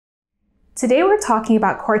Today we're talking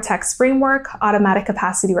about Cortex Framework, automatic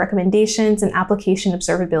capacity recommendations, and application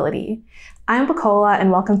observability. I'm Bukola,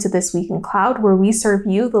 and welcome to This Week in Cloud, where we serve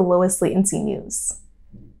you the lowest latency news.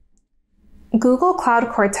 Google Cloud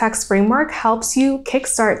Cortex Framework helps you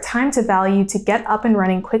kickstart time to value to get up and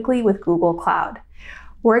running quickly with Google Cloud.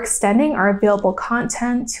 We're extending our available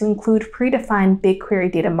content to include predefined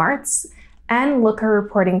BigQuery data marts and Looker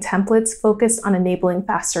reporting templates focused on enabling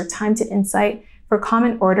faster time to insight for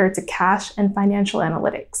common order to cache and financial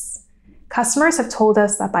analytics. Customers have told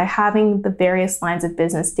us that by having the various lines of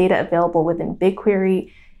business data available within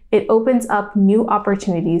BigQuery, it opens up new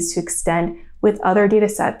opportunities to extend with other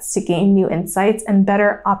datasets to gain new insights and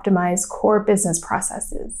better optimize core business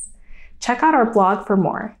processes. Check out our blog for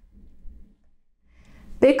more.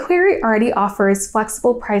 BigQuery already offers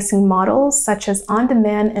flexible pricing models such as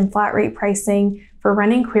on-demand and flat-rate pricing for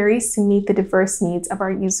running queries to meet the diverse needs of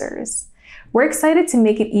our users. We're excited to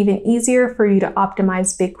make it even easier for you to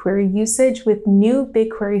optimize BigQuery usage with new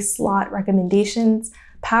BigQuery slot recommendations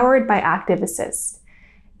powered by Active Assist.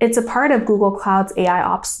 It's a part of Google Cloud's AI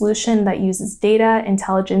Ops solution that uses data,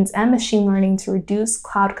 intelligence, and machine learning to reduce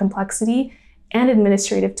cloud complexity and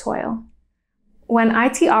administrative toil. When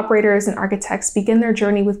IT operators and architects begin their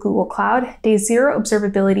journey with Google Cloud, day zero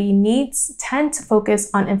observability needs tend to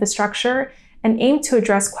focus on infrastructure and aim to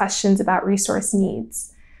address questions about resource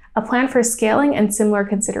needs, a plan for scaling, and similar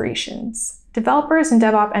considerations. Developers and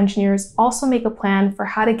DevOps engineers also make a plan for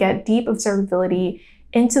how to get deep observability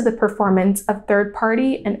into the performance of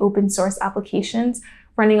third-party and open-source applications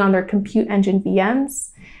running on their compute engine VMs.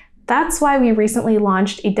 That's why we recently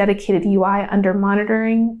launched a dedicated UI under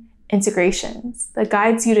Monitoring Integrations that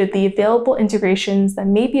guides you to the available integrations that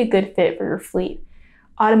may be a good fit for your fleet,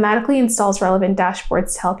 automatically installs relevant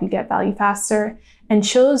dashboards to help you get value faster, and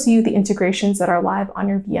shows you the integrations that are live on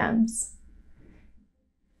your VMs.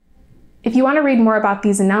 If you want to read more about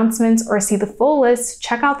these announcements or see the full list,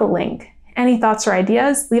 check out the link. Any thoughts or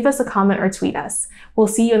ideas? Leave us a comment or tweet us. We'll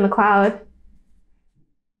see you in the cloud.